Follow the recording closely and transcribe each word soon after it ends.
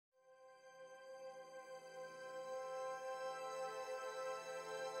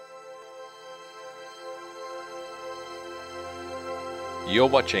You're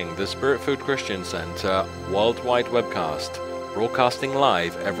watching the Spirit Food Christian Center worldwide webcast, broadcasting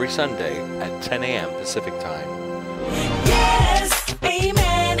live every Sunday at 10 a.m. Pacific Time. Yes,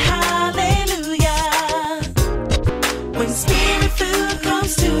 amen, hallelujah. When Spirit Food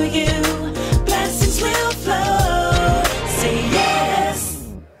comes to you, blessings will flow. Say yes.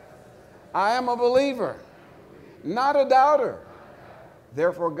 I am a believer, not a doubter.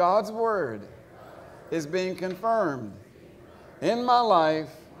 Therefore, God's word is being confirmed in my life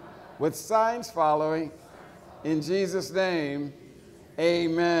with signs following. In Jesus' name,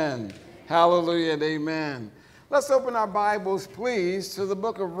 amen. Hallelujah and amen. Let's open our Bibles, please, to the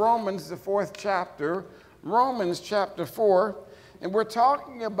book of Romans, the 4th chapter, Romans chapter 4. And we're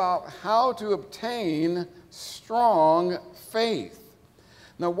talking about how to obtain strong faith.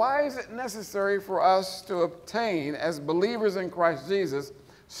 Now, why is it necessary for us to obtain, as believers in Christ Jesus,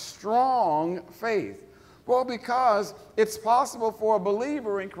 strong faith? Well, because it's possible for a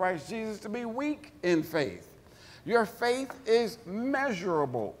believer in Christ Jesus to be weak in faith. Your faith is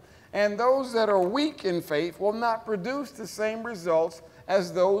measurable, and those that are weak in faith will not produce the same results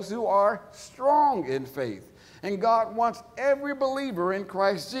as those who are strong in faith. And God wants every believer in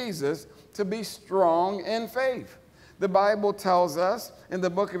Christ Jesus to be strong in faith. The Bible tells us in the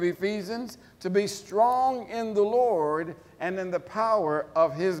book of Ephesians to be strong in the Lord and in the power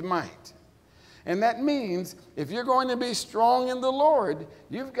of his might. And that means if you're going to be strong in the Lord,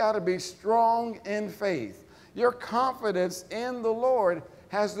 you've got to be strong in faith. Your confidence in the Lord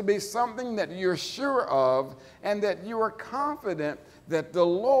has to be something that you're sure of and that you are confident that the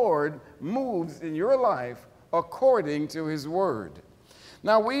Lord moves in your life according to his word.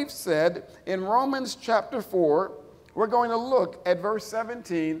 Now, we've said in Romans chapter 4, we're going to look at verse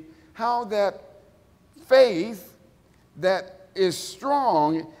 17, how that faith that is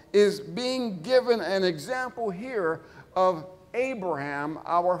strong is being given an example here of Abraham,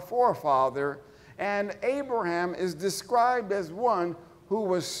 our forefather. And Abraham is described as one who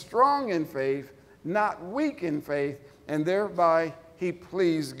was strong in faith, not weak in faith, and thereby he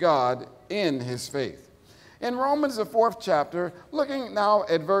pleased God in his faith. In Romans, the 4th chapter, looking now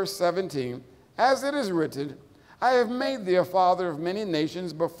at verse 17, as it is written, I have made thee a father of many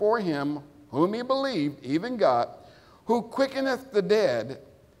nations before him whom he believed, even God, who quickeneth the dead,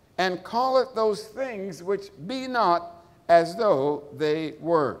 and calleth those things which be not as though they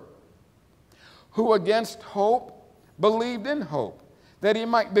were. Who against hope believed in hope, that he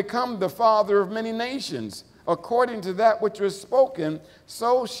might become the father of many nations, according to that which was spoken,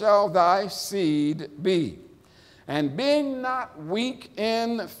 so shall thy seed be. And being not weak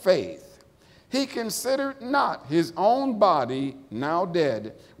in faith, he considered not his own body now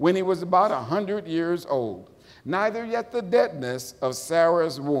dead, when he was about 100 years old, neither yet the deadness of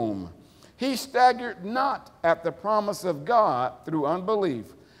Sarah's womb. He staggered not at the promise of God through unbelief,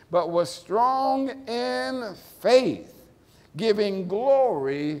 but was strong in faith, giving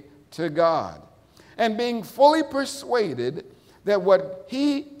glory to God, and being fully persuaded that what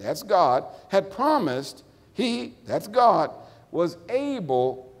he, that's God, had promised, he, that's God, was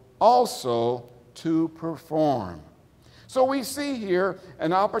able also to perform. So we see here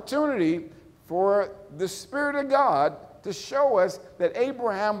an opportunity for the Spirit of God to show us that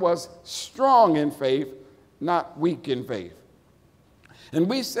Abraham was strong in faith, not weak in faith. And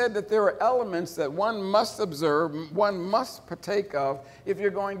we said that there are elements that one must observe, one must partake of if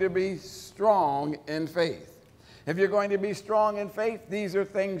you're going to be strong in faith. If you're going to be strong in faith, these are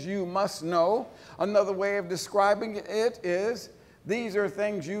things you must know. Another way of describing it is these are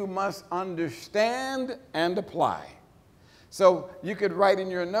things you must understand and apply. So you could write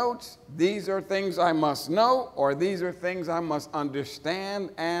in your notes, these are things I must know, or these are things I must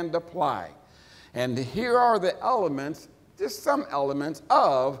understand and apply. And here are the elements, just some elements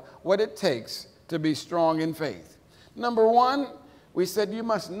of what it takes to be strong in faith. Number one, we said you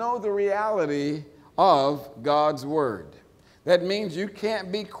must know the reality of God's word. That means you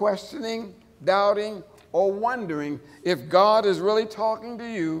can't be questioning, doubting, or wondering if God is really talking to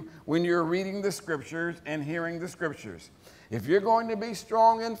you when you're reading the scriptures and hearing the scriptures. If you're going to be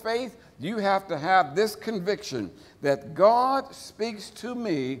strong in faith, you have to have this conviction that God speaks to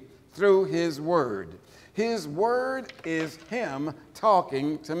me through his word. His word is him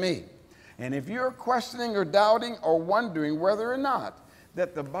talking to me. And if you're questioning or doubting or wondering whether or not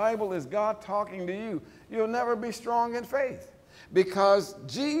that the Bible is God talking to you, you'll never be strong in faith. Because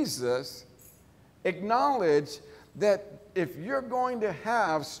Jesus acknowledged that if you're going to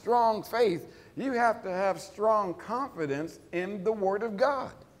have strong faith, you have to have strong confidence in the Word of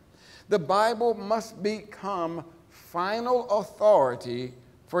God. The Bible must become final authority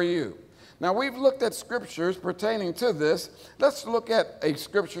for you. Now, we've looked at scriptures pertaining to this. Let's look at a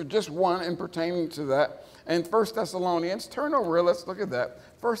scripture, just one, and pertaining to that. In 1 Thessalonians, turn over, let's look at that.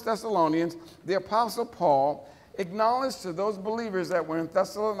 1 Thessalonians, the Apostle Paul acknowledged to those believers that were in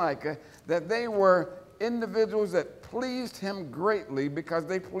Thessalonica that they were individuals that pleased him greatly because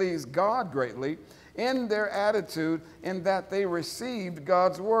they pleased God greatly in their attitude, in that they received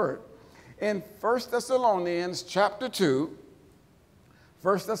God's word. In 1 Thessalonians chapter 2,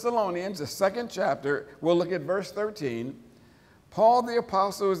 1 Thessalonians, the second chapter, we'll look at verse 13. Paul the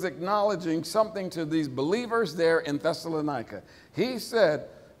apostle is acknowledging something to these believers there in Thessalonica. He said,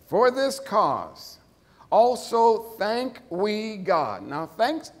 "For this cause also thank we God." Now,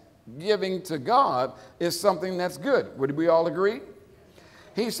 thanksgiving to God is something that's good. Would we all agree?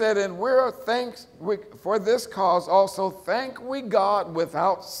 He said, "And for this cause also thank we God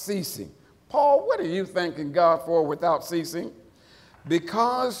without ceasing." Paul, what are you thanking God for without ceasing?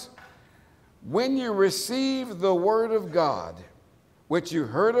 Because when you receive the word of God, which you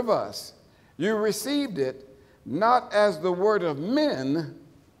heard of us, you received it not as the word of men,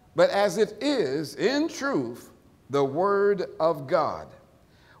 but as it is in truth the word of God,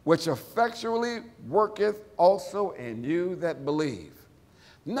 which effectually worketh also in you that believe.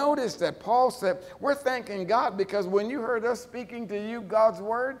 Notice that Paul said, we're thanking God because when you heard us speaking to you God's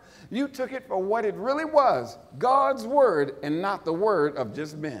word, you took it for what it really was, God's word, and not the word of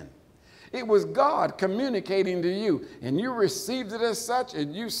just men. It was God communicating to you, and you received it as such,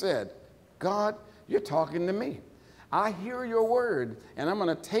 and you said, God, you're talking to me. I hear your word, and I'm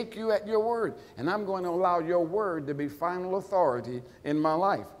going to take you at your word, and I'm going to allow your word to be final authority in my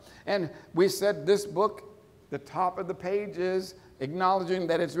life. And we said this book, the top of the page is acknowledging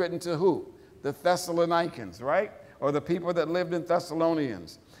that it's written to who? The Thessalonians, right? Or the people that lived in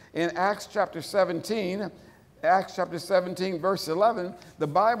Thessalonians. In Acts chapter 17, verse 11, the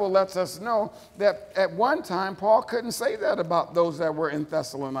Bible lets us know that at one time Paul couldn't say that about those that were in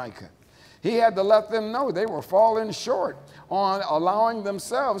Thessalonica. He had to let them know they were falling short on allowing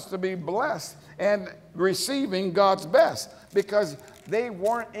themselves to be blessed and receiving God's best, because they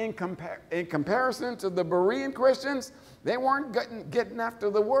weren't in comparison to the Berean Christians. They weren't getting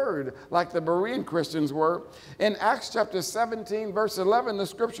after the word like the Berean Christians were. In Acts chapter 17, verse 11, the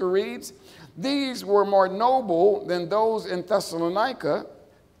scripture reads, "These were more noble than those in Thessalonica."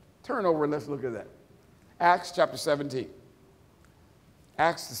 Turn over, let's look at that. Acts chapter 17.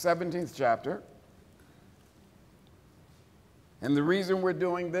 Acts the 17th chapter. And the reason we're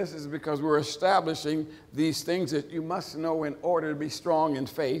doing this is because we're establishing these things that you must know in order to be strong in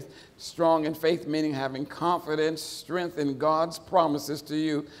faith. Strong in faith meaning having confidence, strength in God's promises to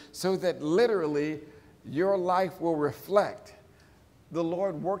you, so that literally your life will reflect the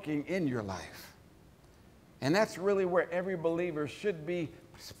Lord working in your life. And that's really where every believer should be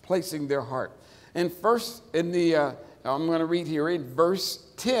placing their heart. And first, I'm going to read here in verse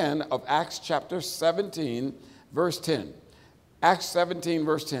 10 of Acts chapter 17, verse 10. Acts 17,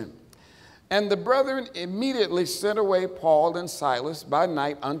 verse 10. "And the brethren immediately sent away Paul and Silas by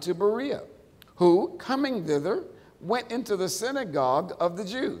night unto Berea, who, coming thither, went into the synagogue of the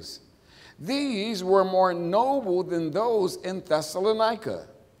Jews. These were more noble than those in Thessalonica,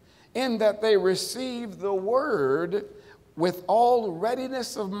 in that they received the word with all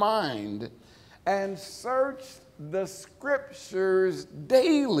readiness of mind, and searched the scriptures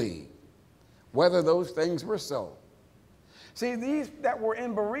daily, whether those things were so." See, these that were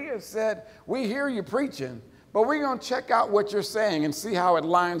in Berea said, we hear you preaching, but we're going to check out what you're saying and see how it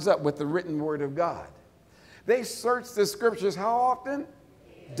lines up with the written word of God. They searched the scriptures how often?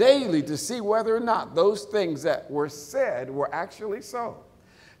 Daily, to see whether or not those things that were said were actually so.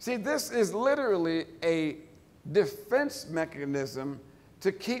 See, this is literally a defense mechanism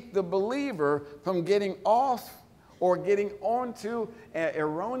to keep the believer from getting off or getting onto an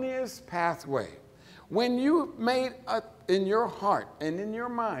erroneous pathway. When you made in your heart and in your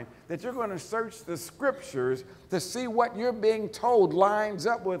mind that you're going to search the scriptures to see what you're being told lines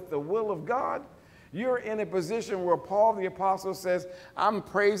up with the will of God, you're in a position where Paul the apostle says, I'm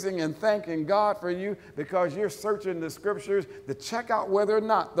praising and thanking God for you because you're searching the scriptures to check out whether or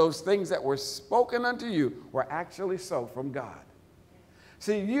not those things that were spoken unto you were actually so from God.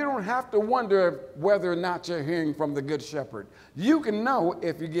 See, you don't have to wonder whether or not you're hearing from the Good Shepherd. You can know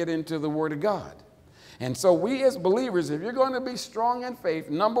if you get into the Word of God. And so we as believers, if you're going to be strong in faith,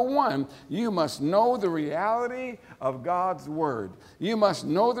 number one, you must know the reality of God's word. You must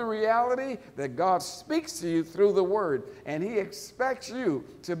know the reality that God speaks to you through the word, and he expects you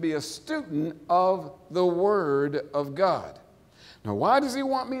to be a student of the word of God. Now, why does he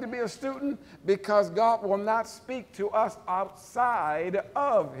want me to be a student? Because God will not speak to us outside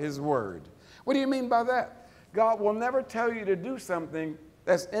of his word. What do you mean by that? God will never tell you to do something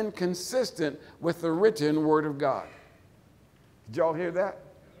that's inconsistent with the written Word of God. Did y'all hear that?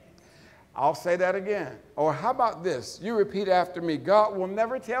 I'll say that again. Or how about this? You repeat after me. God will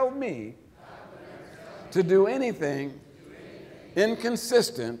never tell me to do anything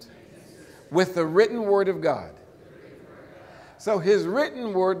inconsistent with the written Word of God. So his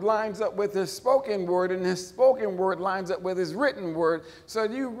written word lines up with his spoken word, and his spoken word lines up with his written word. So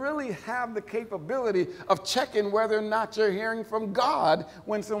you really have the capability of checking whether or not you're hearing from God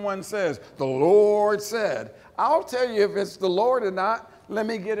when someone says, the Lord said. I'll tell you if it's the Lord or not. Let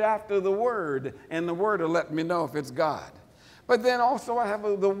me get after the word, and the word will let me know if it's God. But then also I have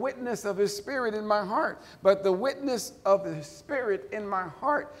the witness of his Spirit in my heart. But the witness of his Spirit in my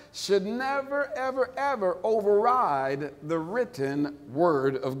heart should never, ever, ever override the written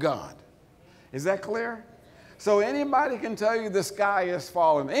Word of God. Is that clear? So anybody can tell you the sky is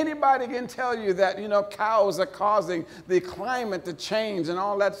falling. Anybody can tell you that, cows are causing the climate to change and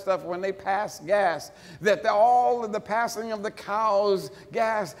all that stuff when they pass gas. That all of the passing of the cows'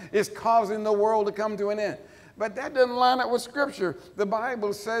 gas is causing the world to come to an end. But that doesn't line up with Scripture. The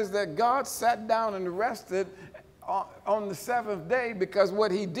Bible says that God sat down and rested on the seventh day because what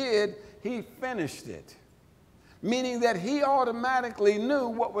he did, he finished it. Meaning that he automatically knew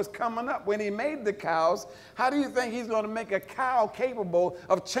what was coming up when he made the cows. How do you think he's going to make a cow capable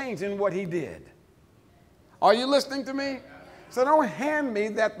of changing what he did? Are you listening to me? So don't hand me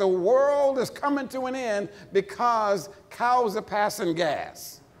that the world is coming to an end because cows are passing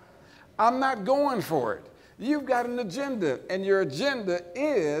gas. I'm not going for it. You've got an agenda, and your agenda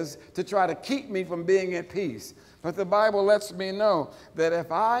is to try to keep me from being at peace. But the Bible lets me know that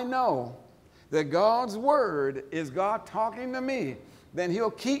if I know that God's word is God talking to me, then he'll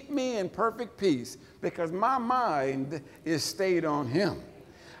keep me in perfect peace because my mind is stayed on him.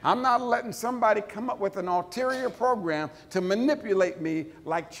 I'm not letting somebody come up with an ulterior program to manipulate me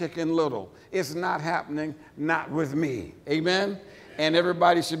like Chicken Little. It's not happening, not with me. Amen? And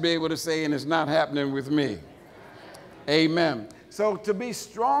everybody should be able to say, and it's not happening with me. Amen. So to be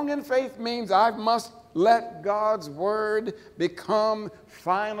strong in faith means I must let God's word become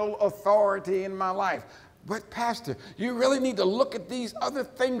final authority in my life. But Pastor, you really need to look at these other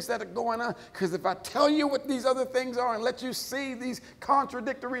things that are going on, because if I tell you what these other things are and let you see these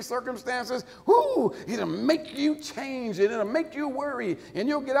contradictory circumstances, it'll make you change and it'll make you worry and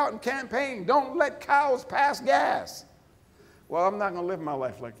you'll get out and campaign. Don't let cows pass gas. Well, I'm not going to live my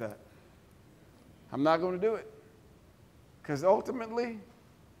life like that. I'm not going to do it. Because ultimately,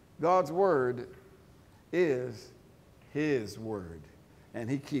 God's word is his word, and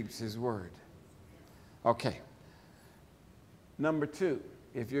he keeps his word. Okay. Number two,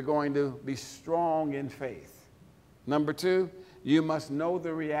 if you're going to be strong in faith. Number two, you must know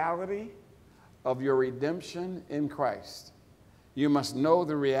the reality of your redemption in Christ. You must know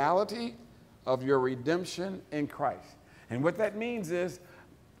the reality of your redemption in Christ. And what that means is,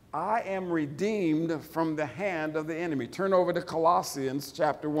 I am redeemed from the hand of the enemy. Turn over to Colossians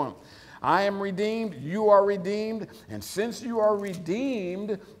chapter 1. I am redeemed, you are redeemed, and since you are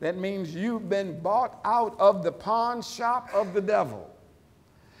redeemed, that means you've been bought out of the pawn shop of the devil.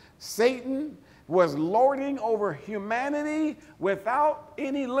 Satan was lording over humanity without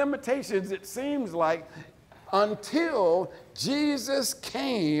any limitations, it seems like, until Jesus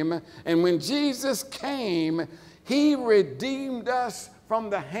came. And when Jesus came, he redeemed us from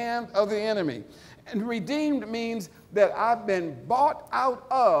the hand of the enemy. And redeemed means that I've been bought out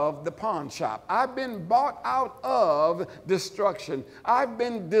of the pawn shop. I've been bought out of destruction. I've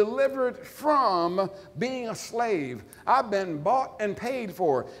been delivered from being a slave. I've been bought and paid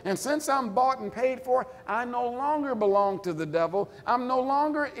for. And since I'm bought and paid for, I no longer belong to the devil. I'm no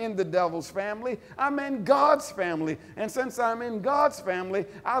longer in the devil's family. I'm in God's family. And since I'm in God's family,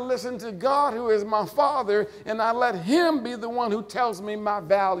 I listen to God, who is my Father, and I let him be the one who tells me my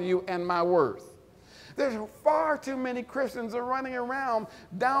value and my worth. There's far too many Christians are running around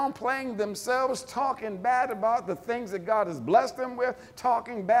downplaying themselves, talking bad about the things that God has blessed them with,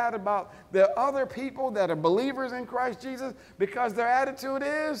 talking bad about the other people that are believers in Christ Jesus, because their attitude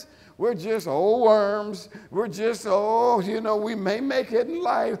is, we're just old worms. We're just, we may make it in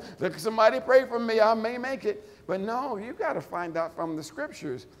life. Look, somebody pray for me, I may make it. But no, you've got to find out from the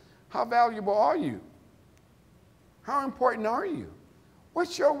scriptures, how valuable are you? How important are you?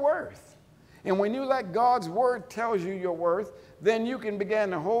 What's your worth? And when you let God's word tells you your worth, then you can begin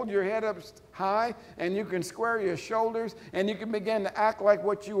to hold your head up high, and you can square your shoulders, and you can begin to act like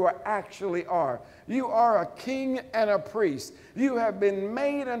what you actually are. You are a king and a priest. You have been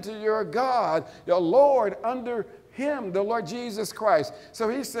made unto your God, your Lord, under him, the Lord Jesus Christ. So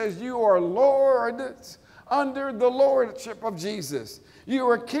he says, you are lords under the lordship of Jesus. You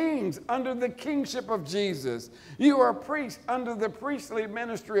are kings under the kingship of Jesus. You are priests under the priestly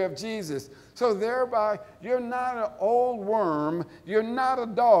ministry of Jesus. So thereby, you're not an old worm, you're not a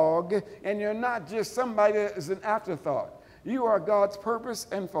dog, and you're not just somebody that is an afterthought. You are God's purpose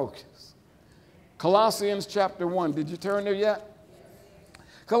and focus. Colossians chapter 1. Did you turn there yet?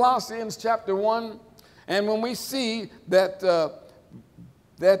 Colossians chapter 1. And when we see that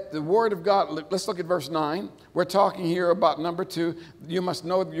that the Word of God, let's look at verse 9. We're talking here about number 2. You must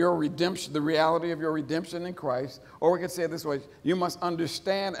know your redemption, the reality of your redemption in Christ. Or we could say it this way. You must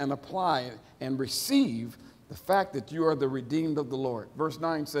understand and apply and receive the fact that you are the redeemed of the Lord. Verse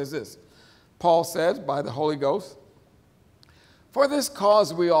 9 says this. Paul says, by the Holy Ghost, for this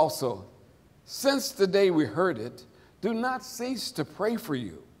cause we also, since the day we heard it, do not cease to pray for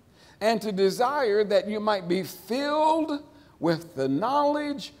you, and to desire that you might be filled with the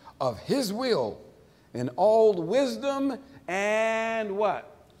knowledge of his will in all wisdom and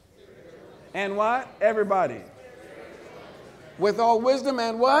what? And what? Everybody. With all wisdom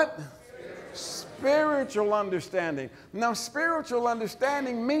and what? Spiritual understanding. Now, spiritual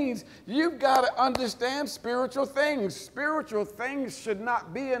understanding means you've got to understand spiritual things. Spiritual things should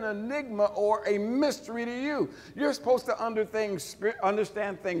not be an enigma or a mystery to you. You're supposed to understand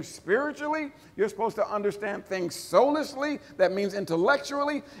things spiritually. You're supposed to understand things soulishly. That means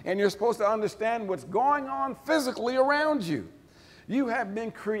intellectually. And you're supposed to understand what's going on physically around you. You have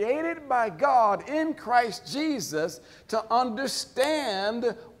been created by God in Christ Jesus to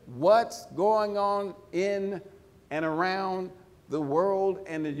understand what's going on in and around the world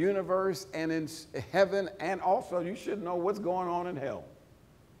and the universe and in heaven, and also you should know what's going on in hell.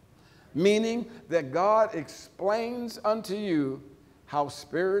 Meaning that God explains unto you how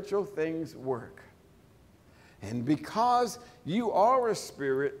spiritual things work. And because you are a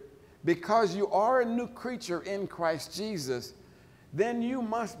spirit, because you are a new creature in Christ Jesus, then you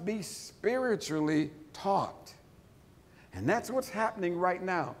must be spiritually taught. And that's what's happening right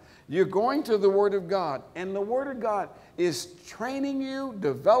now. You're going to the Word of God, and the Word of God is training you,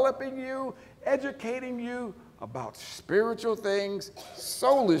 developing you, educating you about spiritual things,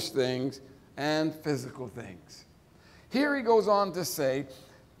 soulish things, and physical things. Here he goes on to say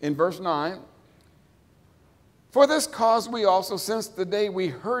in verse 9, for this cause we also, since the day we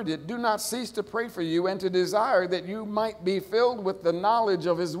heard it, do not cease to pray for you and to desire that you might be filled with the knowledge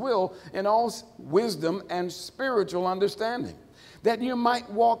of his will in all wisdom and spiritual understanding, that you might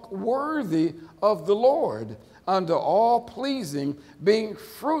walk worthy of the Lord unto all pleasing, being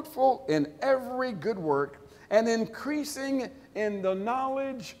fruitful in every good work and increasing in the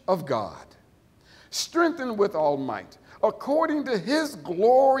knowledge of God, strengthened with all might, according to his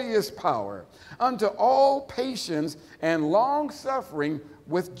glorious power, unto all patience and long suffering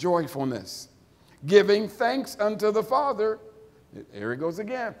with joyfulness, giving thanks unto the Father. Here he goes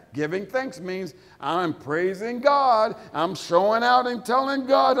again. Giving thanks means I'm praising God. I'm showing out and telling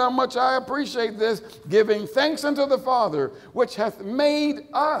God how much I appreciate this. Giving thanks unto the Father, which hath made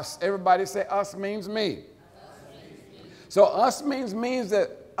us. Everybody say us means me. So us means that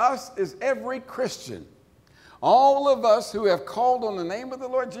us is every Christian. All of us who have called on the name of the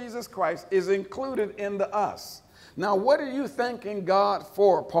Lord Jesus Christ is included in the us. Now, what are you thanking God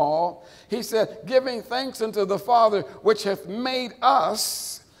for, Paul? He said, giving thanks unto the Father, which hath made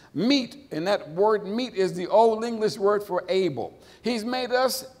us meet. And that word meet is the old English word for able. He's made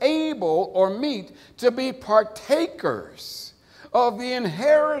us able or meet to be partakers of the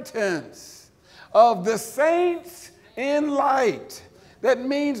inheritance of the saints in light. That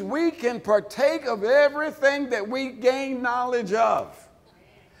means we can partake of everything that we gain knowledge of.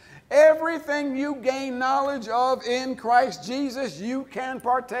 Everything you gain knowledge of in Christ Jesus, you can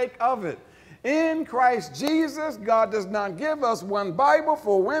partake of it. In Christ Jesus, God does not give us one Bible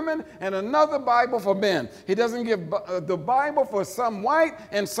for women and another Bible for men. He doesn't give the Bible for some white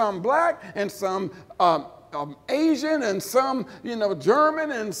and some black and some Asian and some,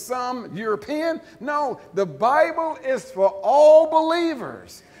 German and some European. No, the Bible is for all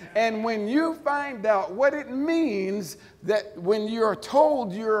believers. And when you find out what it means that when you're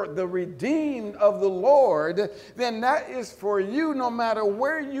told you're the redeemed of the Lord, then that is for you no matter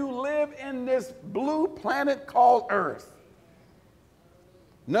where you live in this blue planet called Earth.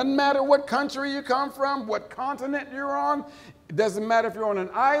 Doesn't matter what country you come from, what continent you're on. It doesn't matter if you're on an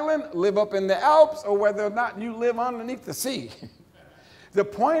island, live up in the Alps, or whether or not you live underneath the sea. The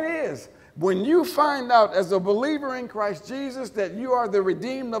point is, when you find out as a believer in Christ Jesus that you are the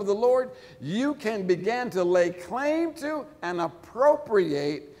redeemed of the Lord, you can begin to lay claim to and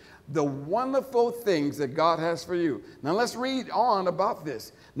appropriate the wonderful things that God has for you. Now let's read on about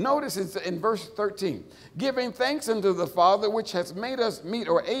this. Notice it's in verse 13. Giving thanks unto the Father, which has made us meet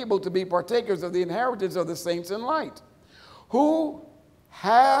or able to be partakers of the inheritance of the saints in light. Who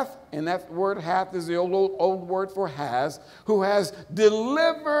hath, and that word hath is the old word for has, who has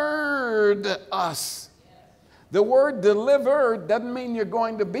delivered us. The word delivered doesn't mean you're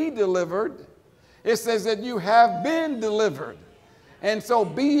going to be delivered. It says that you have been delivered. And so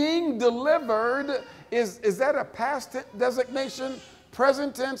being delivered, is that a past designation,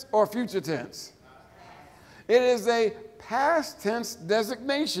 present tense, or future tense? It is a past tense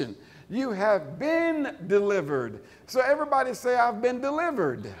designation. You have been delivered. So everybody say, I've been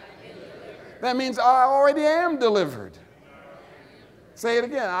delivered. That means I already am delivered. Say it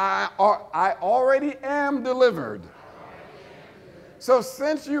again. I already am delivered. So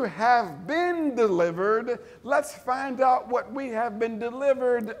since you have been delivered, let's find out what we have been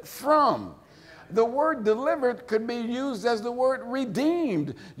delivered from. The word delivered could be used as the word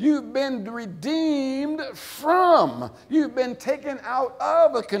redeemed. You've been redeemed from. You've been taken out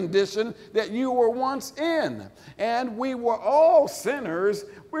of a condition that you were once in. And we were all sinners.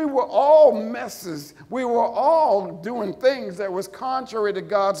 We were all messes. We were all doing things that was contrary to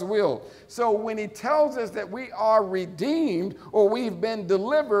God's will. So when he tells us that we are redeemed or we've been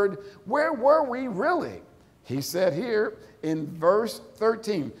delivered, where were we really? He said here in verse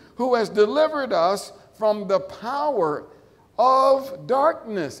 13, who has delivered us from the power of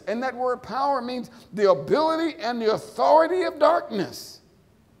darkness. And that word power means the ability and the authority of darkness.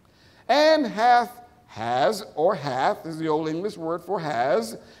 And hath is the old English word for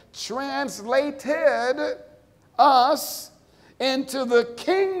has, translated us into the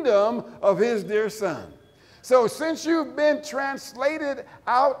kingdom of his dear Son. So since you've been translated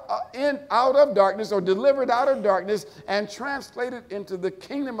out of darkness or delivered out of darkness and translated into the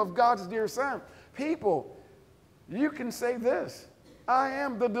kingdom of God's dear Son, people, you can say this, I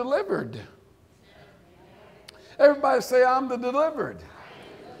am the delivered. Everybody say, I'm the delivered.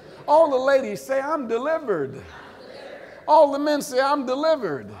 All the ladies say, I'm delivered. All the men say, I'm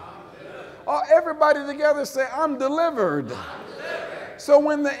delivered. Everybody together say, I'm delivered. So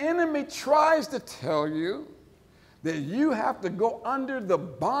when the enemy tries to tell you that you have to go under the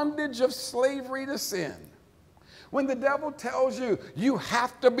bondage of slavery to sin, when the devil tells you you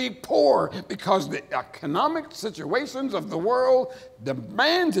have to be poor because the economic situations of the world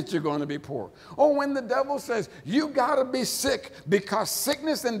demand that you're going to be poor, or when the devil says you got to be sick because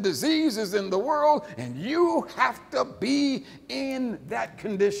sickness and disease is in the world and you have to be in that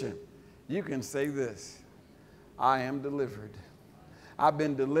condition, you can say this, I am delivered. I've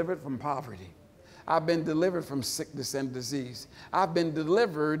been delivered from poverty. I've been delivered from sickness and disease. I've been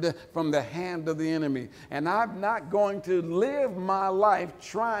delivered from the hand of the enemy. And I'm not going to live my life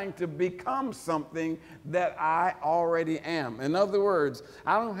trying to become something that I already am. In other words,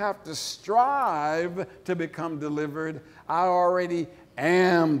 I don't have to strive to become delivered. I already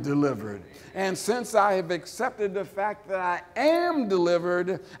am delivered. And since I have accepted the fact that I am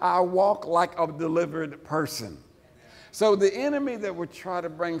delivered, I walk like a delivered person. So the enemy that would try to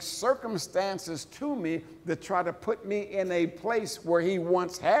bring circumstances to me that try to put me in a place where he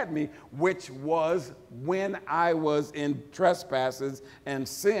once had me, which was when I was in trespasses and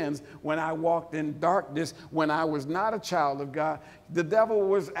sins, when I walked in darkness, when I was not a child of God. The devil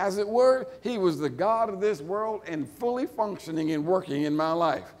was, as it were, he was the God of this world and fully functioning and working in my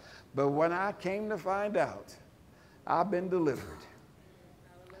life. But when I came to find out, I've been delivered.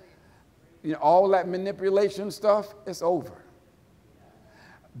 You know, all that manipulation stuff, it's over.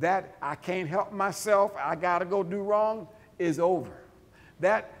 That I can't help myself, I got to go do wrong, is over.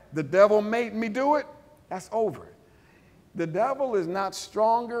 That the devil made me do it, that's over. The devil is not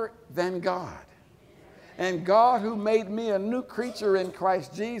stronger than God. And God, who made me a new creature in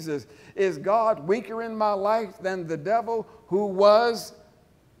Christ Jesus, is God weaker in my life than the devil who was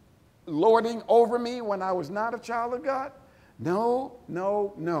lording over me when I was not a child of God? No,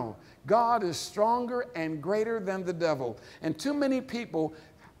 no, no. God is stronger and greater than the devil. And too many people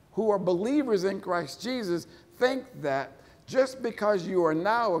who are believers in Christ Jesus think that just because you are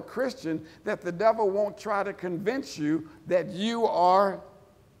now a Christian, that the devil won't try to convince you that you are,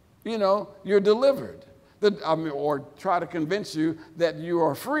 you're delivered. Or try to convince you that you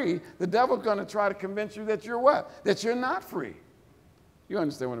are free. The devil's going to try to convince you that you're what? That you're not free. You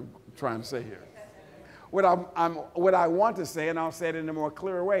understand what I'm trying to say here? What I want to say, and I'll say it in a more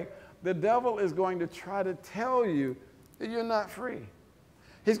clear way, the devil is going to try to tell you that you're not free.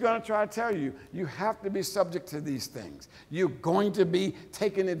 He's going to try to tell you, you have to be subject to these things. You're going to be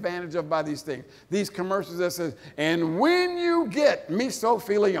taken advantage of by these things. These commercials that says, and when you get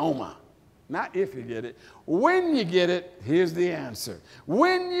mesothelioma, not if you get it, when you get it, here's the answer.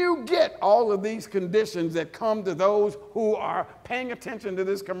 When you get all of these conditions that come to those who are paying attention to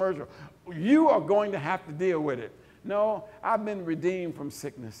this commercial, you are going to have to deal with it. No, I've been redeemed from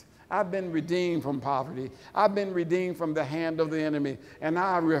sickness. I've been redeemed from poverty. I've been redeemed from the hand of the enemy. And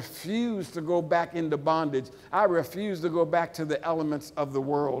I refuse to go back into bondage. I refuse to go back to the elements of the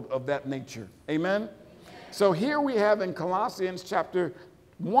world of that nature. Amen? So here we have in Colossians chapter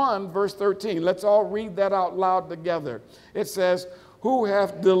 1, verse 13. Let's all read that out loud together. It says, who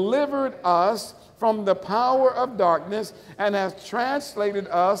have delivered us from the power of darkness and has translated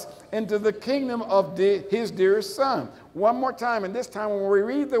us into the kingdom of his dearest Son. One more time, and this time when we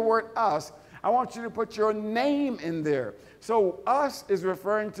read the word us, I want you to put your name in there. So us is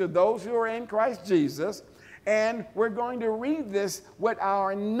referring to those who are in Christ Jesus, and we're going to read this with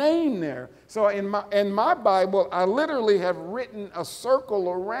our name there. So in my Bible, I literally have written a circle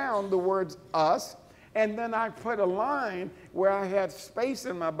around the words us, and then I put a line where I had space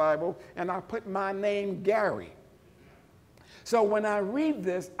in my Bible, and I put my name, Gary. So when I read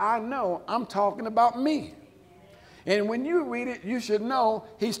this, I know I'm talking about me. And when you read it, you should know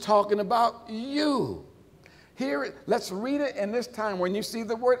he's talking about you. Here, let's read it, and this time when you see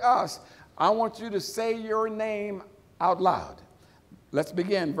the word us, I want you to say your name out loud. Let's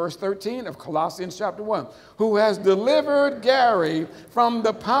begin. Verse 13 of Colossians chapter 1. Who has delivered Gary from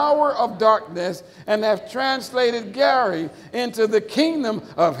the power of darkness and have translated Gary into the kingdom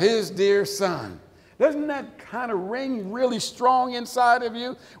of his dear Son. Doesn't that kind of ring really strong inside of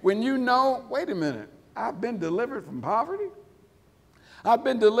you when you know, wait a minute, I've been delivered from poverty. I've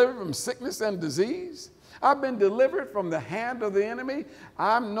been delivered from sickness and disease. I've been delivered from the hand of the enemy.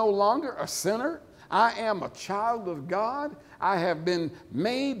 I'm no longer a sinner. I am a child of God. I have been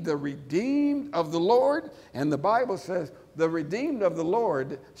made the redeemed of the Lord. And the Bible says the redeemed of the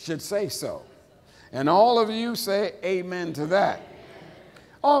Lord should say so. And all of you say amen to that.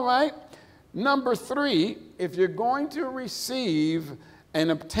 All right. Number 3, if you're going to receive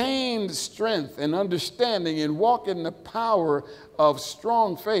and obtain strength and understanding and walk in the power of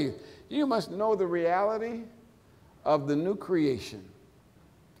strong faith, you must know the reality of the new creation.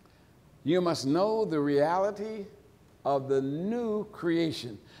 You must know the reality of the new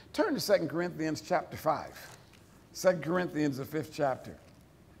creation. Turn to 2 Corinthians chapter 5. 2 Corinthians, the 5th chapter.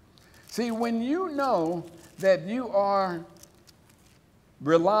 See, when you know that you are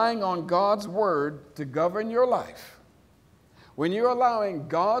relying on God's word to govern your life, when you're allowing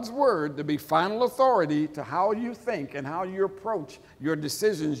God's word to be final authority to how you think and how you approach your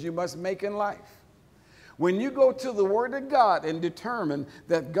decisions you must make in life, when you go to the Word of God and determine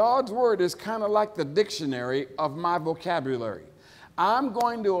that God's Word is kind of like the dictionary of my vocabulary, I'm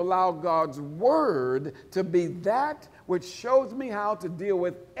going to allow God's Word to be that which shows me how to deal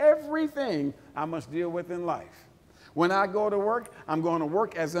with everything I must deal with in life. When I go to work, I'm going to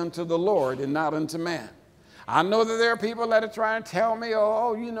work as unto the Lord and not unto man. I know that there are people that are trying to tell me,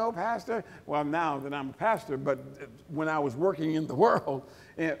 oh, you know, pastor. Well, now that I'm a pastor, but when I was working in the world,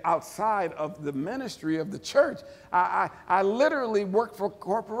 outside of the ministry of the church, I literally worked for a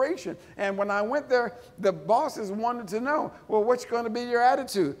corporation. And when I went there, the bosses wanted to know, well, what's going to be your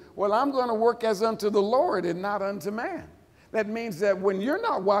attitude? Well, I'm going to work as unto the Lord and not unto man. That means that when you're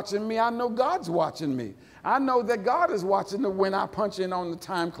not watching me, I know God's watching me. I know that God is watching when I punch in on the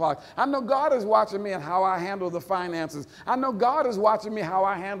time clock. I know God is watching me and how I handle the finances. I know God is watching me how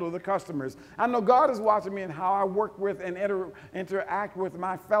I handle the customers. I know God is watching me and how I work with and interact with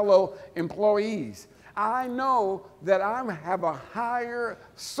my fellow employees. I know that I have a higher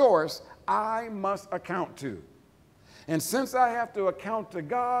source I must account to. And since I have to account to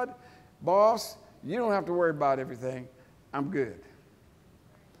God, boss, you don't have to worry about everything. I'm good.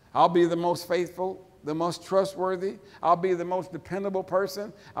 I'll be the most faithful, the most trustworthy. I'll be the most dependable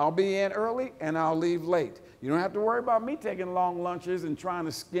person. I'll be in early and I'll leave late. You don't have to worry about me taking long lunches and trying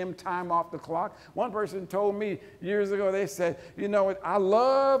to skim time off the clock. One person told me years ago, they said, you know what, I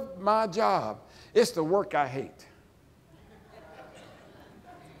love my job. It's the work I hate.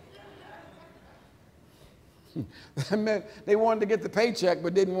 That meant they wanted to get the paycheck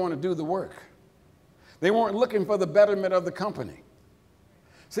but didn't want to do the work. They weren't looking for the betterment of the company.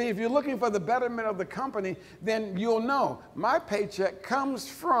 See, if you're looking for the betterment of the company, then you'll know my paycheck comes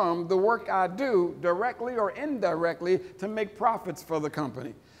from the work I do directly or indirectly to make profits for the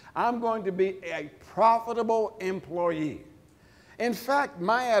company. I'm going to be a profitable employee. In fact,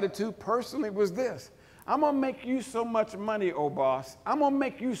 my attitude personally was this. I'm going to make you so much money, oh boss. I'm going to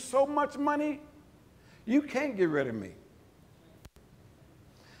make you so much money, you can't get rid of me.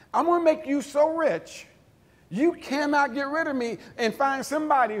 I'm going to make you so rich, you cannot get rid of me and find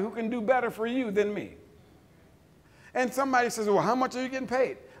somebody who can do better for you than me. And somebody says, well, how much are you getting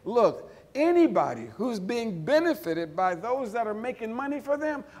paid? Look, anybody who's being benefited by those that are making money for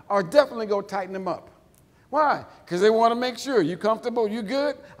them are definitely going to tighten them up. Why? Because they want to make sure you comfortable, you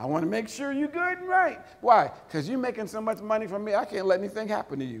good. I want to make sure you good and right. Why? Because you're making so much money from me, I can't let anything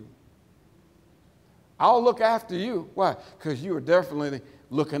happen to you. I'll look after you. Why? Because you are definitely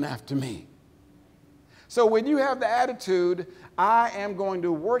looking after me. So when you have the attitude, I am going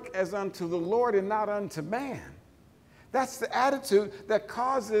to work as unto the Lord and not unto man, that's the attitude that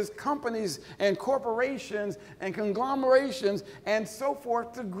causes companies and corporations and conglomerations and so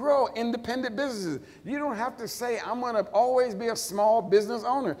forth to grow, independent businesses. You don't have to say, I'm going to always be a small business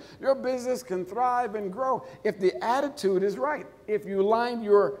owner. Your business can thrive and grow if the attitude is right, if you line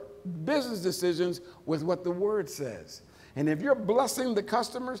your business decisions with what the Word says. And if you're blessing the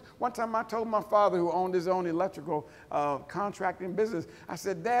customers, one time I told my father, who owned his own electrical contracting business, I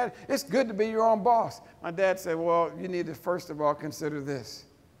said, Dad, it's good to be your own boss. My dad said, well, you need to first of all consider this.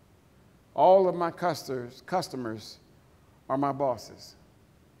 All of my customers are my bosses.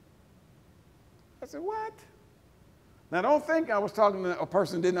 I said, what? Now, don't think I was talking to a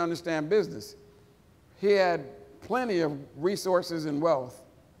person who didn't understand business. He had plenty of resources and wealth,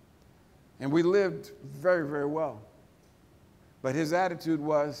 and we lived very, very well. But his attitude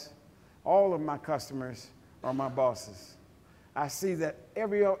was, all of my customers are my bosses. I see that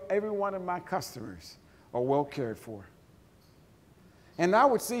every one of my customers are well cared for. And I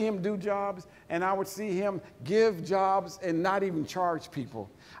would see him do jobs, and I would see him give jobs and not even charge people.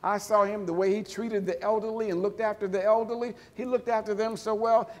 I saw him, the way he treated the elderly and looked after the elderly. He looked after them so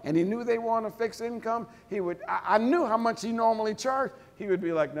well, and he knew they were on a fixed income. I knew how much he normally charged. He would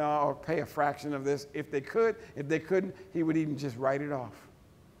be like, no, I'll pay a fraction of this if they could. If they couldn't, he would even just write it off.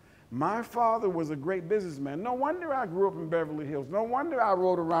 My father was a great businessman. No wonder I grew up in Beverly Hills. No wonder I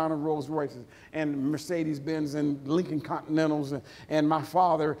rode around in Rolls Royces and Mercedes-Benz and Lincoln Continentals. And my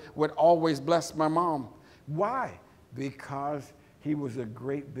father would always bless my mom. Why? Because he was a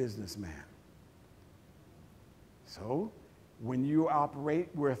great businessman. So when you operate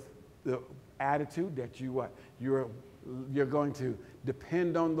with the attitude that you're going to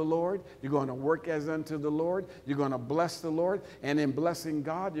depend on the Lord, you're going to work as unto the Lord, you're going to bless the Lord, and in blessing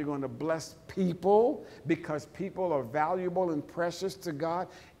God, you're going to bless people, because people are valuable and precious to God.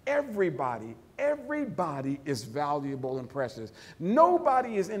 Everybody is valuable and precious.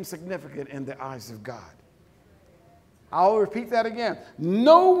 Nobody is insignificant in the eyes of God. I'll repeat that again.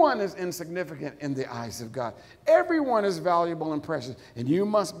 No one is insignificant in the eyes of God. Everyone is valuable and precious. And you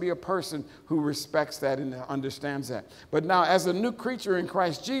must be a person who respects that and understands that. But now, as a new creature in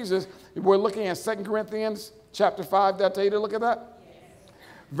Christ Jesus, we're looking at 2 Corinthians chapter 5. Did I tell you to look at that? Yes.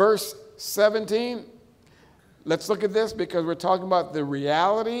 Verse 17. Let's look at this because we're talking about the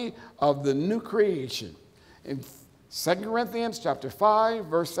reality of the new creation. In 2 Corinthians chapter 5,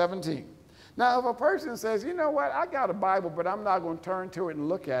 verse 17. Now, if a person says, you know what, I got a Bible, but I'm not going to turn to it and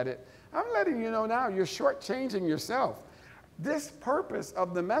look at it, I'm letting you know now you're shortchanging yourself. This purpose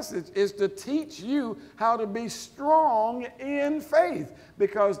of the message is to teach you how to be strong in faith,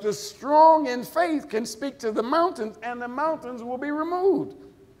 because the strong in faith can speak to the mountains, and the mountains will be removed.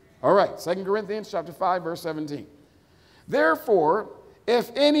 All right, 2 Corinthians chapter 5, verse 17. Therefore, if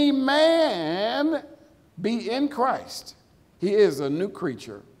any man be in Christ, he is a new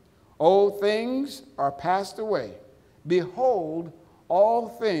creature. Old things are passed away. Behold, all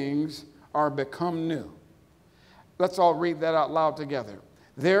things are become new. Let's all read that out loud together.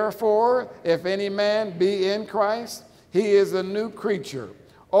 Therefore, if any man be in Christ, he is a new creature.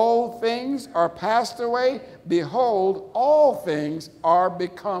 Old things are passed away. Behold, all things are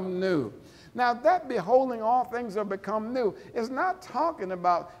become new. Now, that beholding all things are become new is not talking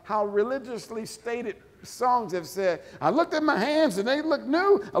about how religiously stated songs have said, I looked at my hands and they looked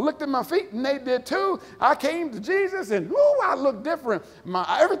new. I looked at my feet and they did too. I came to Jesus and whoo, I look different.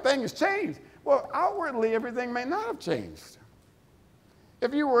 Everything has changed. Well, outwardly, everything may not have changed.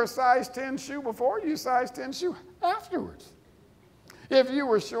 If you were a size 10 shoe before, you size 10 shoe afterwards. If you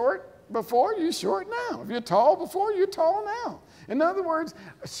were short before, you're short now. If you're tall before, you're tall now. In other words,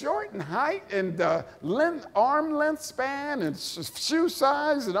 short in height and arm length span and shoe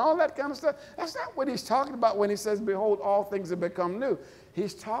size and all that kind of stuff, that's not what he's talking about when he says, behold, all things have become new.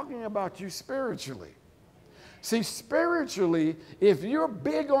 He's talking about you spiritually. See, spiritually, if you're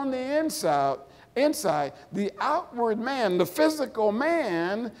big on the inside, inside. The outward man, the physical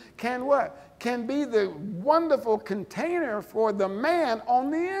man, can what? Can be the wonderful container for the man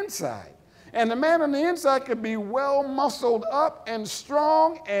on the inside. And the man on the inside could be well muscled up and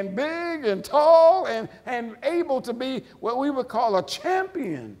strong and big and tall and able to be what we would call a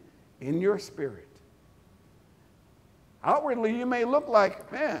champion in your spirit. Outwardly, you may look like,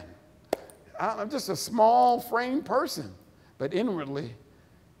 man, I'm just a small frame person. But inwardly,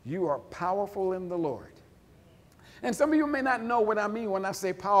 you are powerful in the Lord. And some of you may not know what I mean when I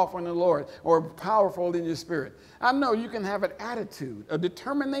say powerful in the Lord or powerful in your spirit. I know you can have an attitude, a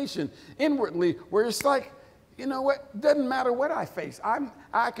determination inwardly where it's like, you know what, doesn't matter what I face.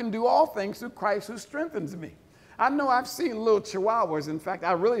 I can do all things through Christ who strengthens me. I know I've seen little chihuahuas. In fact,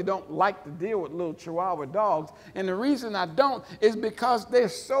 I really don't like to deal with little chihuahua dogs. And the reason I don't is because they're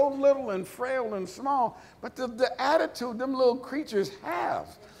so little and frail and small. But the attitude them little creatures have.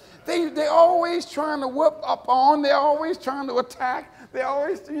 They're always trying to whoop up on. They're always trying to attack. They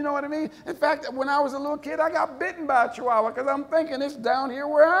always, you know what I mean? In fact, when I was a little kid, I got bitten by a chihuahua because I'm thinking it's down here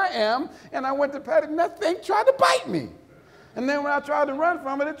where I am. And I went to pet it, and that thing tried to bite me. And then when I tried to run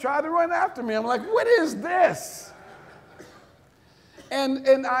from it, it tried to run after me. I'm like, what is this?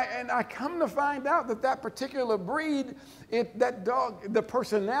 And I come to find out that particular breed, that dog, the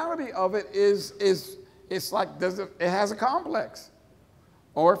personality of it it's like it has a complex.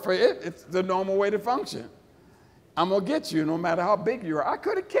 Or for it, it's the normal way to function. I'm going to get you no matter how big you are. I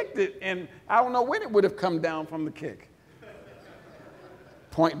could have kicked it, and I don't know when it would have come down from the kick.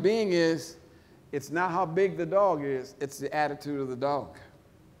 Point being is, it's not how big the dog is, it's the attitude of the dog.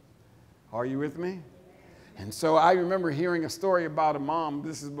 Are you with me? And so I remember hearing a story about a mom.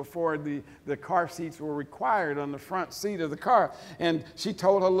 This is before the car seats were required on the front seat of the car. And she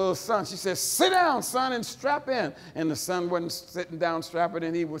told her little son, she said, sit down, son, and strap in. And the son wasn't sitting down, strapping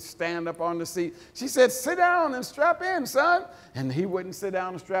in. He would stand up on the seat. She said, sit down and strap in, son. And he wouldn't sit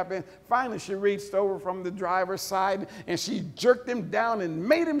down and strap in. Finally, she reached over from the driver's side, and she jerked him down and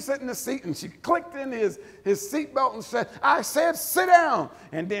made him sit in the seat. And she clicked in his seatbelt and said, I said, sit down.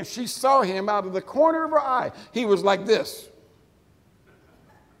 And then she saw him out of the corner of her eye. He was like this.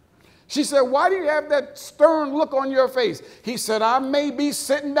 She said, why do you have that stern look on your face? He said, I may be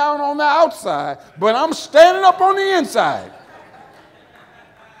sitting down on the outside, but I'm standing up on the inside.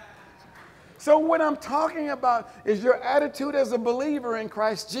 So what I'm talking about is your attitude as a believer in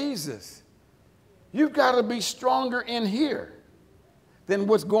Christ Jesus. You've got to be stronger in here than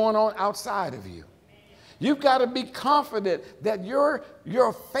what's going on outside of you. You've got to be confident that your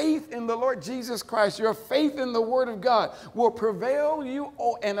faith in the Lord Jesus Christ, your faith in the Word of God will prevail you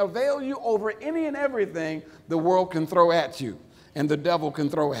and avail you over any and everything the world can throw at you and the devil can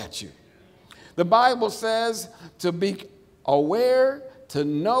throw at you. The Bible says to be aware, to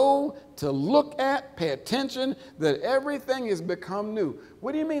know, to look at, pay attention, that everything has become new.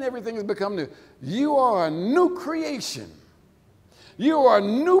 What do you mean everything has become new? You are a new creation. You are a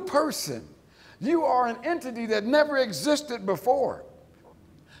new person. You are an entity that never existed before.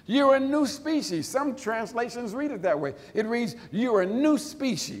 You're a new species. Some translations read it that way. It reads, you are a new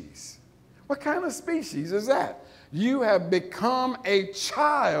species. What kind of species is that? You have become a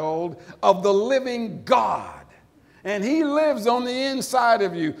child of the living God. And He lives on the inside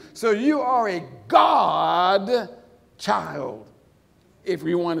of you. So you are a God child, if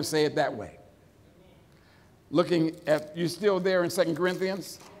you want to say it that way. Looking at, you still there in 2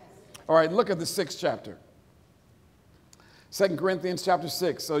 Corinthians? All right, look at the 6th chapter. 2 Corinthians chapter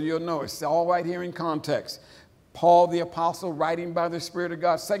 6, so you'll know it's all right here in context. Paul the apostle writing by the Spirit of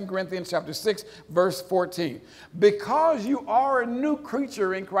God, 2 Corinthians chapter 6, verse 14. Because you are a new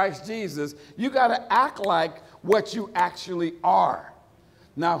creature in Christ Jesus, you got to act like what you actually are.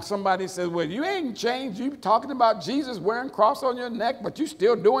 Now, somebody says, well, you ain't changed. You talking about Jesus wearing cross on your neck, but you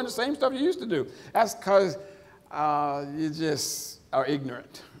still doing the same stuff you used to do. That's because you just are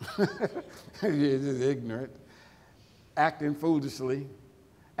ignorant. You're just ignorant. Acting foolishly.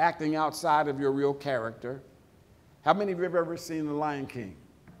 Acting outside of your real character. How many of you have ever seen The Lion King?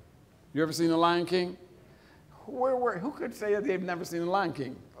 You ever seen The Lion King? Who could say that they've never seen The Lion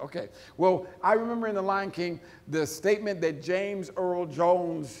King? Okay. Well, I remember in The Lion King, the statement that James Earl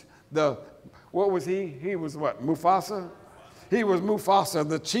Jones, what was he? He was what, Mufasa? He was Mufasa,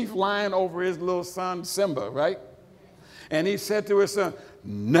 the chief lion over his little son, Simba, right? And he said to his son,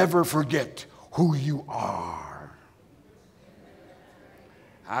 never forget who you are.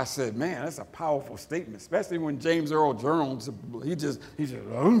 I said, man, that's a powerful statement, especially when James Earl Jones, he said,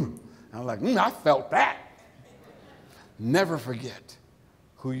 I'm like, I felt that. Never forget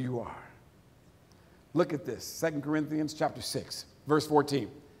who you are. Look at this, 2 Corinthians chapter 6, verse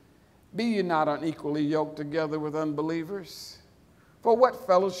 14. Be ye not unequally yoked together with unbelievers. For what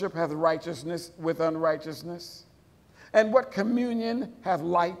fellowship hath righteousness with unrighteousness? And what communion hath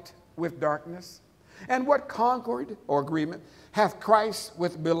light with darkness? And what concord or agreement hath Christ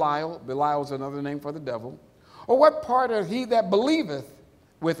with Belial? Belial is another name for the devil. Or what part hath he that believeth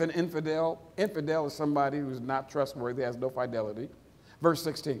with an infidel? Infidel is somebody who's not trustworthy, has no fidelity. Verse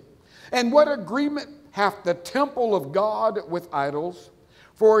 16. And what agreement hath the temple of God with idols?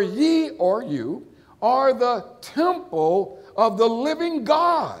 For ye, or you, are the temple of the living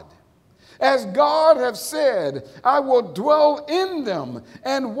God. As God hath said, I will dwell in them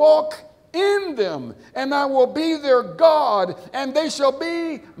and walk in them, and I will be their God, and they shall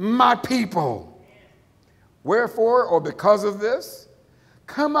be my people. Wherefore, or because of this,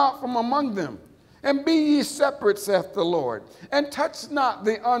 come out from among them, and be ye separate, saith the Lord, and touch not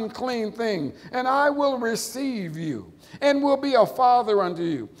the unclean thing, and I will receive you, and will be a father unto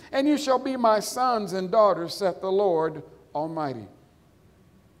you, and you shall be my sons and daughters, saith the Lord Almighty.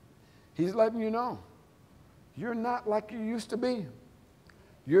 He's letting you know, you're not like you used to be.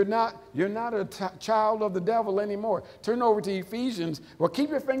 You're not a child of the devil anymore. Turn over to Ephesians. Well, keep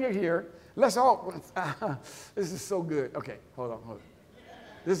your finger here. Let's all, this is so good. Okay, hold on.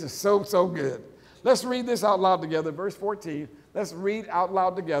 This is so good. Let's read this out loud together. Verse 14. Let's read out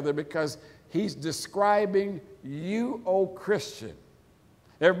loud together because he's describing you, O Christian.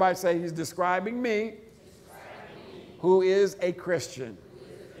 Everybody say he's describing me, who is a Christian.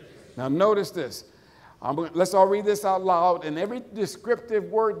 Now notice this. Let's all read this out loud. And every descriptive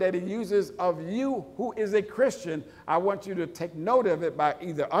word that he uses of you who is a Christian, I want you to take note of it by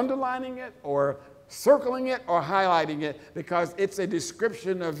either underlining it or circling it or highlighting it because it's a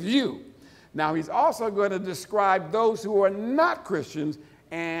description of you. Now he's also going to describe those who are not Christians,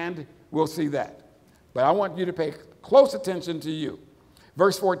 and we'll see that. But I want you to pay close attention to you.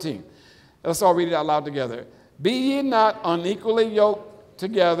 Verse 14. Let's all read it out loud together. Be ye not unequally yoked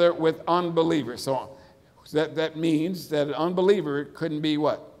together with unbelievers. So that means that an unbeliever couldn't be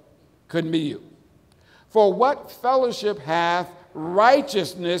what? Couldn't be you. For what fellowship hath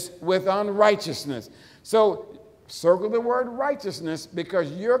righteousness with unrighteousness? So circle the word righteousness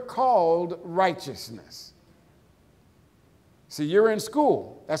because you're called righteousness. See, you're in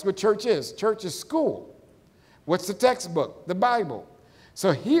school. That's what church is. Church is school. What's the textbook? The Bible.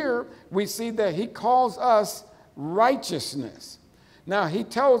 So here we see that he calls us righteousness. Now, he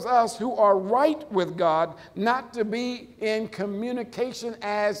tells us who are right with God not to be in communication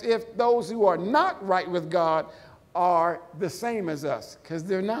as if those who are not right with God are the same as us, because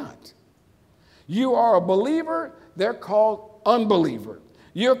they're not. You are a believer, they're called unbeliever.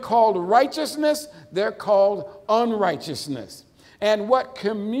 You're called righteousness, they're called unrighteousness. And what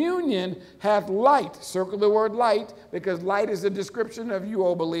communion hath light? Circle the word light, because light is a description of you,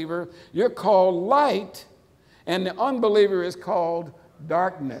 O believer. You're called light, and the unbeliever is called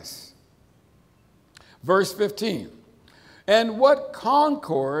darkness. Verse 15. And what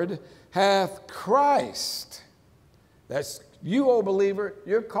concord hath Christ? That's you, O believer.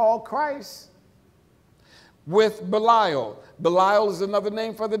 You're called Christ. With Belial. Belial is another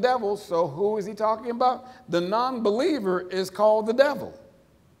name for the devil. So who is he talking about? The non-believer is called the devil.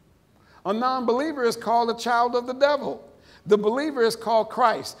 A non-believer is called a child of the devil. The believer is called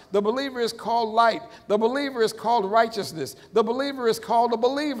Christ. The believer is called light. The believer is called righteousness. The believer is called a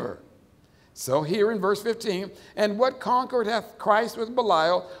believer. So here in verse 15, and what concord hath Christ with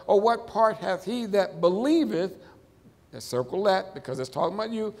Belial, or what part hath he that believeth, let's circle that because it's talking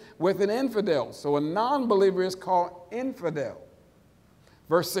about you, with an infidel. So a non-believer is called infidel.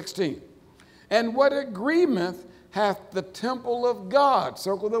 Verse 16, and what agreement hath the temple of God?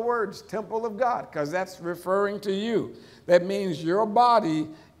 Circle the words, temple of God, because that's referring to you. That means your body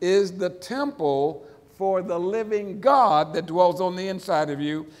is the temple for the living God that dwells on the inside of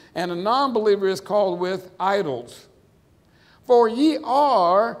you. And a non-believer is called with idols. For ye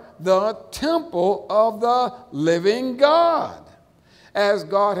are the temple of the living God. As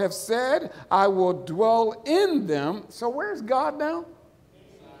God hath said, I will dwell in them. So where's God now?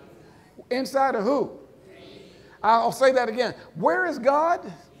 Inside of who? I'll say that again. Where is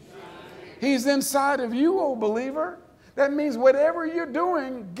God? He's inside of you, O believer. That means whatever you're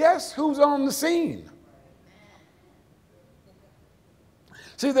doing, guess who's on the scene?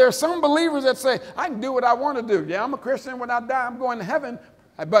 See, there are some believers that say, I can do what I want to do. Yeah, I'm a Christian. When I die, I'm going to heaven.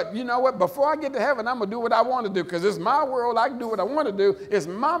 But you know what? Before I get to heaven, I'm going to do what I want to do because it's my world. I can do what I want to do. It's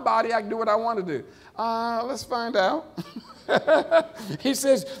my body. I can do what I want to do. Let's find out. He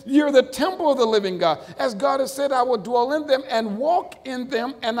says, you're the temple of the living God. As God has said, I will dwell in them and walk in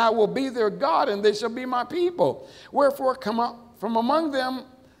them, and I will be their God, and they shall be my people. Wherefore, come up from among them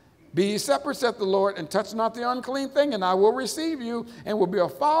Be ye separate, saith the Lord, and touch not the unclean thing, and I will receive you, and will be a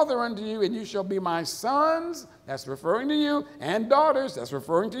father unto you, and you shall be my sons. That's referring to you, and daughters. That's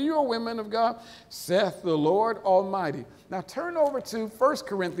referring to you, O women of God, saith the Lord Almighty. Now turn over to 1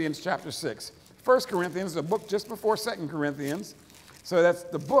 Corinthians chapter 6. 1 Corinthians, the book just before 2 Corinthians. So that's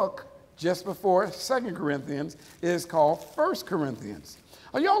the book just before 2 Corinthians is called 1 Corinthians.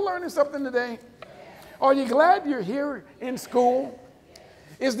 Are y'all learning something today? Are you glad you're here in school?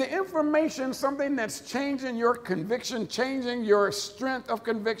 Is the information something that's changing your conviction, changing your strength of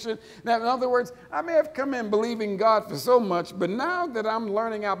conviction? Now, in other words, I may have come in believing God for so much, but now that I'm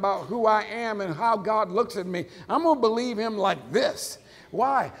learning about who I am and how God looks at me, I'm going to believe him like this.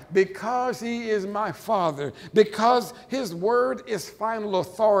 Why? Because he is my Father. Because his word is final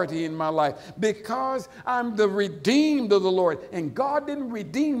authority in my life. Because I'm the redeemed of the Lord. And God didn't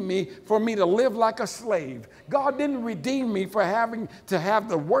redeem me for me to live like a slave. God didn't redeem me for having to have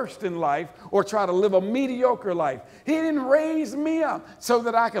the worst in life or try to live a mediocre life. He didn't raise me up so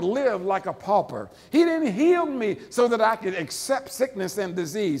that I could live like a pauper. He didn't heal me so that I could accept sickness and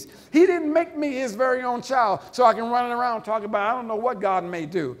disease. He didn't make me his very own child so I can run around talking about I don't know what God may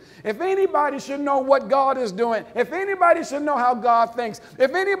do. If anybody should know what God is doing, if anybody should know how God thinks,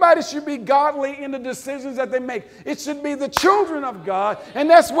 if anybody should be godly in the decisions that they make, it should be the children of God, and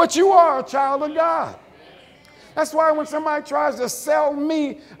that's what you are, a child of God. That's why when somebody tries to sell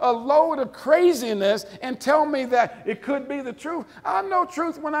me a load of craziness and tell me that it could be the truth, I know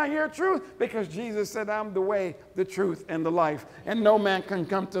truth when I hear truth because Jesus said, I'm the way, the truth, and the life, and no man can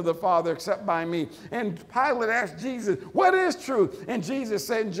come to the Father except by me. And Pilate asked Jesus, what is truth? And Jesus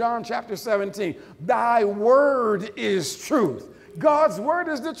said in John chapter 17, thy word is truth. God's word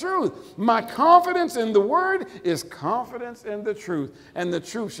is the truth. My confidence in the word is confidence in the truth, and the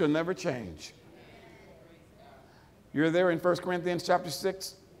truth shall never change. You're there in 1 Corinthians chapter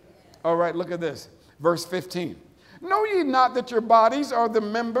 6? All right, look at this. Verse 15. Know ye not that your bodies are the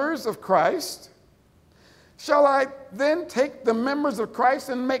members of Christ? Shall I then take the members of Christ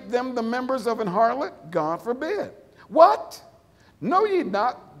and make them the members of an harlot? God forbid. What? Know ye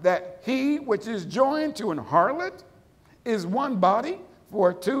not that he which is joined to an harlot is one body?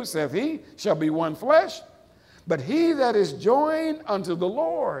 For two, saith he, shall be one flesh. But he that is joined unto the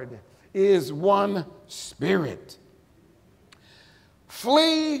Lord is one spirit.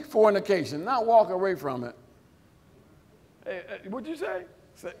 Flee fornication, not walk away from it. Hey, what'd you say?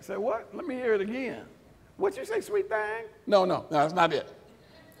 Say what? Let me hear it again. What'd you say, sweet thing? No, that's not it.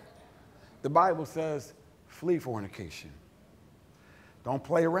 The Bible says, flee fornication. Don't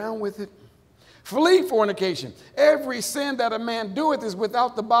play around with it. Flee fornication. Every sin that a man doeth is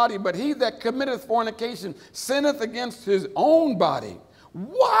without the body, but he that committeth fornication sinneth against his own body.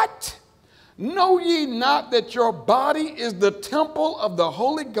 What? Know ye not that your body is the temple of the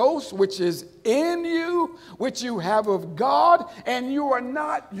Holy Ghost, which is in you, which you have of God, and you are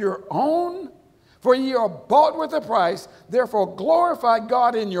not your own? For ye are bought with a price. Therefore glorify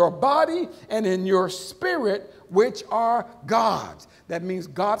God in your body and in your spirit, which are God's. That means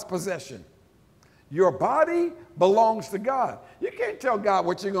God's possession. Your body belongs to God. You can't tell God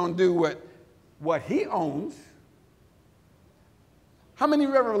what you're going to do with what he owns. How many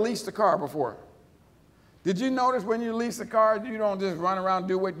of you ever leased a car before? Did you notice when you lease a car, you don't just run around and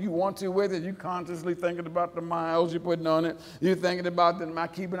do what you want to with it? You're consciously thinking about the miles you're putting on it. You're thinking about am I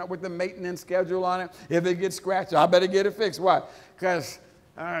keeping up with the maintenance schedule on it? If it gets scratched, I better get it fixed. Why? Because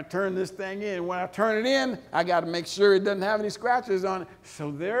I turn this thing in. When I turn it in, I got to make sure it doesn't have any scratches on it.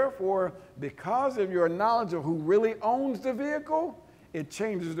 So therefore, because of your knowledge of who really owns the vehicle, it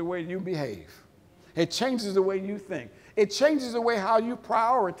changes the way you behave. It changes the way you think. It changes the way how you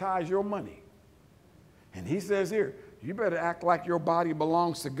prioritize your money. And he says here, you better act like your body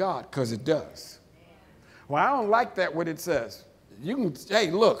belongs to God, because it does. Well, I don't like that what it says. You can,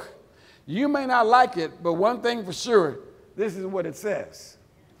 hey, look, you may not like it, but one thing for sure, this is what it says.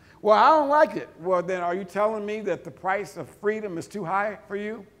 Well, I don't like it. Well, then are you telling me that the price of freedom is too high for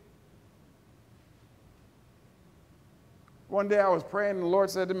you? One day I was praying and the Lord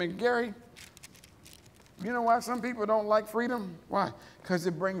said to me, Gary, you know why some people don't like freedom? Why? Because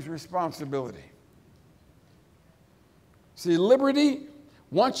it brings responsibility. See, liberty,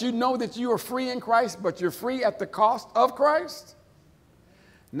 once you know that you are free in Christ, but you're free at the cost of Christ,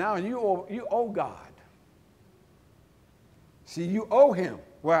 now you owe God. See, you owe him.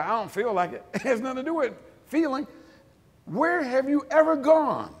 Well, I don't feel like it. It has nothing to do with feeling. Where have you ever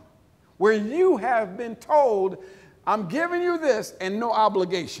gone where you have been told, I'm giving you this and no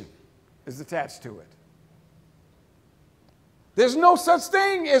obligation is attached to it? There's no such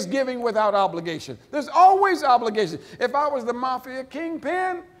thing as giving without obligation. There's always obligation. If I was the mafia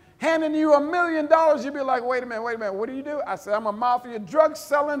kingpin, handing you $1 million, you'd be like, wait a minute, what do you do? I said, I'm a mafia drug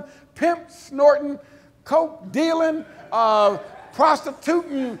selling, pimp snorting, coke dealing,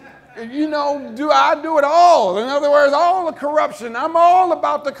 prostituting, you know, I do it all. In other words, all the corruption. I'm all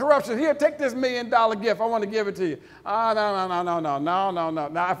about the corruption. Here, take this $1 million gift. I want to give it to you. No.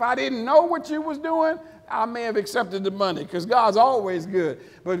 Now, if I didn't know what you was doing, I may have accepted the money because God's always good.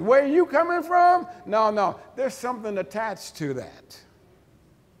 But where you coming from? No. There's something attached to that.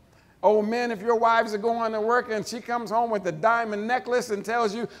 Oh, men, if your wives are going to work and she comes home with a diamond necklace and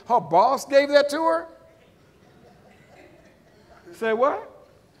tells you her boss gave that to her? Say what?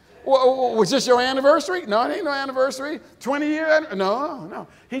 Well, was this your anniversary? No, it ain't no anniversary. 20 years? No.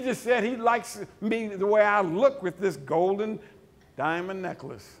 He just said he likes me the way I look with this golden diamond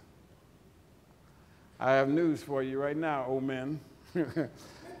necklace. I have news for you right now, old men.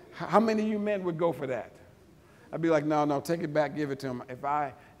 How many of you men would go for that? I'd be like, no, take it back, give it to him. If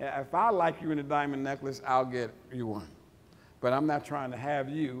I like you in a diamond necklace, I'll get you one. But I'm not trying to have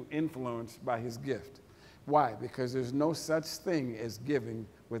you influenced by his gift. Why? Because there's no such thing as giving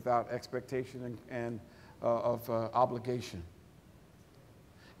without expectation and obligation.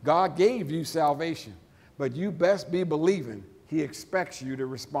 God gave you salvation, but you best be believing he expects you to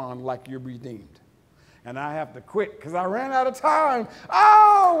respond like you're redeemed. And I have to quit because I ran out of time.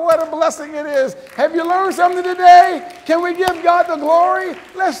 Oh, what a blessing it is. Have you learned something today? Can we give God the glory?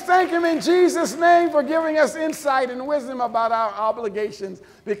 Let's thank him in Jesus' name for giving us insight and wisdom about our obligations,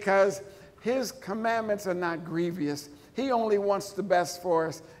 because his commandments are not grievous. He only wants the best for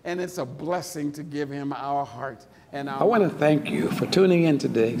us, and it's a blessing to give him our heart and our I want to thank you for tuning in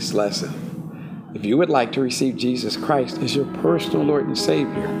today's lesson. If you would like to receive Jesus Christ as your personal Lord and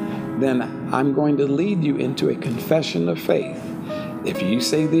Savior, then I'm going to lead you into a confession of faith. If you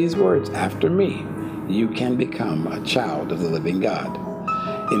say these words after me, you can become a child of the living God.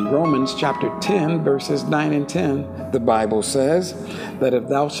 In Romans chapter 10, verses 9 and 10, the Bible says that if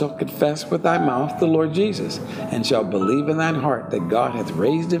thou shalt confess with thy mouth the Lord Jesus, and shalt believe in thine heart that God hath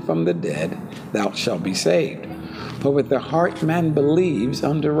raised him from the dead, thou shalt be saved. For with the heart man believes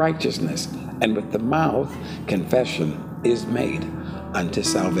unto righteousness, and with the mouth confession is made unto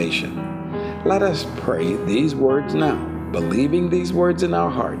salvation. Let us pray these words now, believing these words in our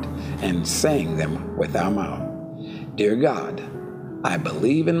heart and saying them with our mouth. Dear God, I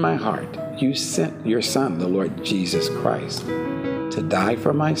believe in my heart you sent your Son, the Lord Jesus Christ, to die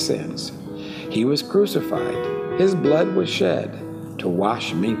for my sins. He was crucified. His blood was shed to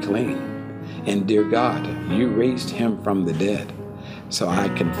wash me clean. And dear God, you raised him from the dead. So I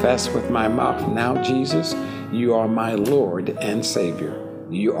confess with my mouth now, Jesus, you are my Lord and Savior.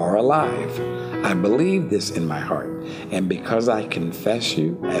 You are alive. I believe this in my heart. And because I confess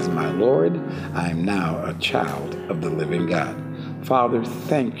you as my Lord, I am now a child of the living God. Father,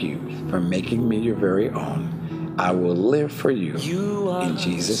 thank you for making me your very own. I will live for you in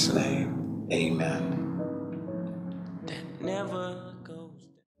Jesus' name. Amen.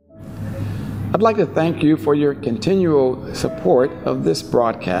 I'd like to thank you for your continual support of this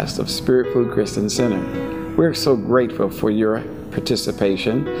broadcast of Spirit Food Christian Center. We're so grateful for your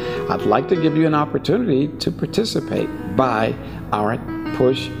participation. I'd like to give you an opportunity to participate by our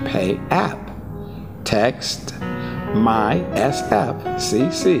Push Pay app. Text my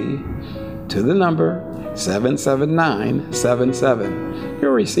SFCC to the number 77977.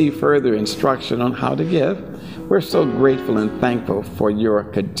 You'll receive further instruction on how to give. We're so grateful and thankful for your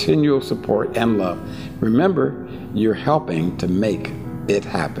continual support and love. Remember, you're helping to make it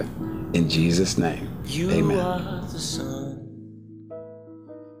happen. In Jesus' name, amen.